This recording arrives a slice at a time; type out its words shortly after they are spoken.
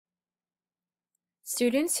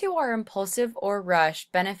Students who are impulsive or rush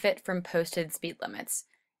benefit from posted speed limits.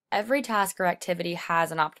 Every task or activity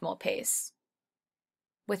has an optimal pace.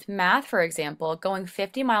 With math, for example, going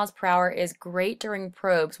 50 miles per hour is great during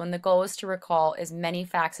probes when the goal is to recall as many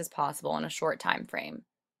facts as possible in a short time frame.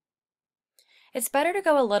 It's better to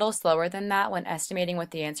go a little slower than that when estimating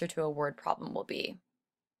what the answer to a word problem will be.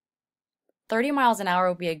 30 miles an hour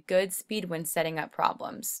would be a good speed when setting up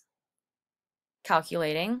problems.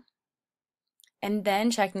 Calculating and then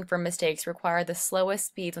checking for mistakes require the slowest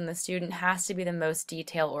speeds when the student has to be the most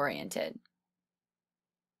detail-oriented.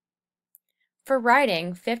 For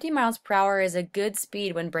writing, 50 miles per hour is a good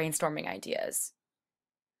speed when brainstorming ideas.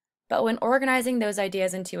 But when organizing those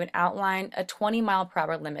ideas into an outline, a 20 mile per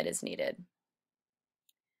hour limit is needed.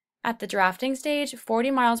 At the drafting stage,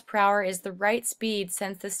 40 miles per hour is the right speed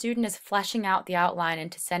since the student is fleshing out the outline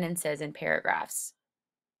into sentences and paragraphs.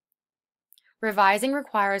 Revising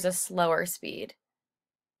requires a slower speed,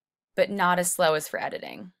 but not as slow as for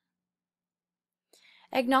editing.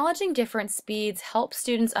 Acknowledging different speeds helps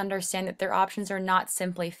students understand that their options are not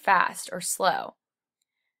simply fast or slow.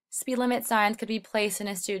 Speed limit signs could be placed in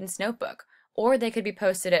a student's notebook, or they could be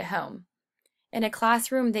posted at home. In a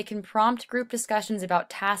classroom, they can prompt group discussions about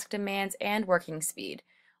task demands and working speed,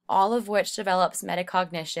 all of which develops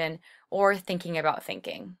metacognition or thinking about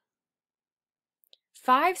thinking.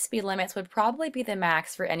 5 speed limits would probably be the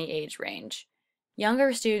max for any age range.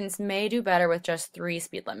 Younger students may do better with just 3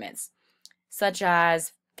 speed limits, such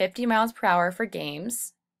as 50 miles per hour for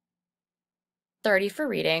games, 30 for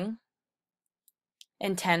reading,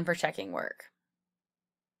 and 10 for checking work.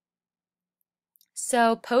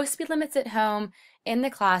 So post speed limits at home, in the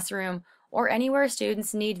classroom, or anywhere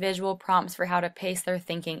students need visual prompts for how to pace their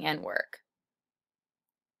thinking and work.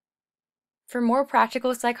 For more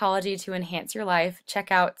practical psychology to enhance your life,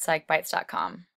 check out psychbytes.com.